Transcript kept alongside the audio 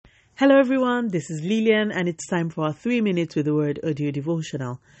Hello everyone, this is Lillian and it's time for our 3 minutes with the word audio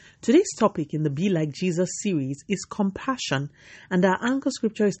devotional. Today's topic in the Be Like Jesus series is compassion, and our anchor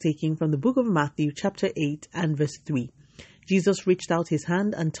scripture is taken from the book of Matthew chapter 8 and verse 3. Jesus reached out his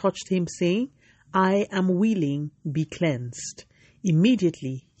hand and touched him, saying, "I am willing, be cleansed."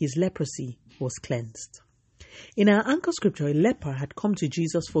 Immediately his leprosy was cleansed. In our anchor scripture, a leper had come to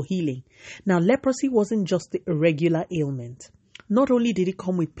Jesus for healing. Now, leprosy wasn't just a regular ailment. Not only did it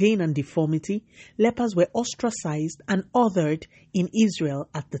come with pain and deformity, lepers were ostracized and othered in Israel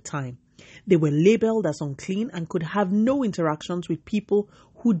at the time. They were labeled as unclean and could have no interactions with people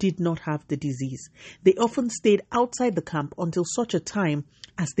who did not have the disease. They often stayed outside the camp until such a time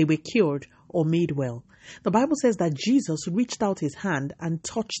as they were cured or made well. The Bible says that Jesus reached out his hand and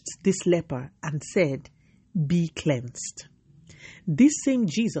touched this leper and said, "Be cleansed." This same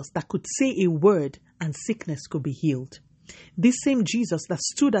Jesus that could say a word and sickness could be healed. This same Jesus that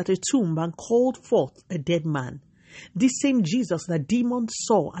stood at a tomb and called forth a dead man. This same Jesus that demons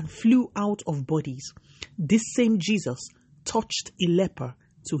saw and flew out of bodies. This same Jesus touched a leper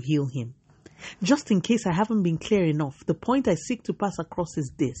to heal him. Just in case I haven't been clear enough, the point I seek to pass across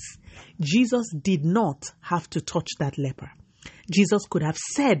is this. Jesus did not have to touch that leper. Jesus could have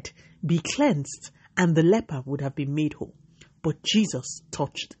said, "Be cleansed," and the leper would have been made whole. But Jesus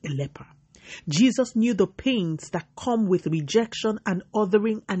touched a leper. Jesus knew the pains that come with rejection and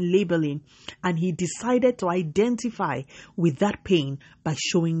othering and labeling, and he decided to identify with that pain by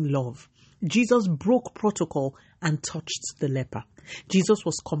showing love. Jesus broke protocol and touched the leper. Jesus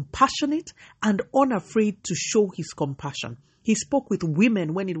was compassionate and unafraid to show his compassion. He spoke with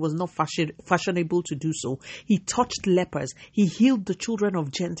women when it was not fashionable to do so. He touched lepers. He healed the children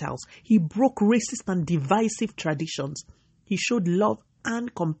of Gentiles. He broke racist and divisive traditions. He showed love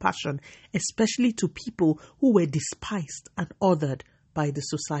and compassion, especially to people who were despised and othered by the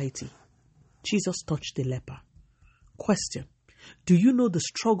society. Jesus touched the leper. Question: do you know the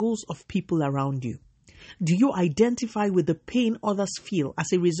struggles of people around you? Do you identify with the pain others feel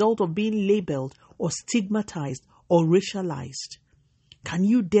as a result of being labeled or stigmatized or racialized? Can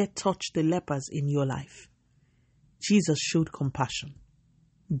you dare touch the lepers in your life? Jesus showed compassion.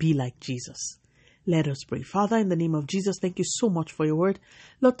 Be like Jesus. Let us pray. Father, in the name of Jesus, thank you so much for your word.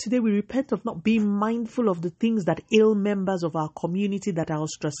 Lord, today we repent of not being mindful of the things that ail members of our community that are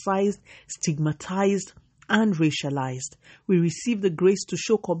ostracized, stigmatized, and racialized. We receive the grace to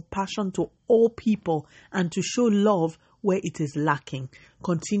show compassion to all people and to show love where it is lacking.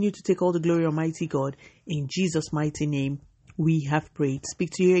 Continue to take all the glory, Almighty God. In Jesus' mighty name, we have prayed.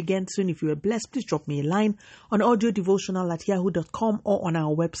 Speak to you again soon. If you are blessed, please drop me a line on audiodevotional@yahoo.com or on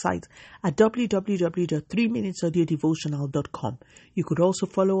our website at www.3minutesaudiodevotional.com. You could also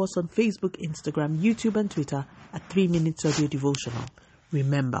follow us on Facebook, Instagram, YouTube, and Twitter at 3 Minutes Audio Devotional.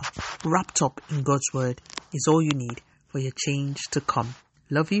 Remember, wrapped up in God's Word is all you need for your change to come.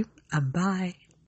 Love you and bye.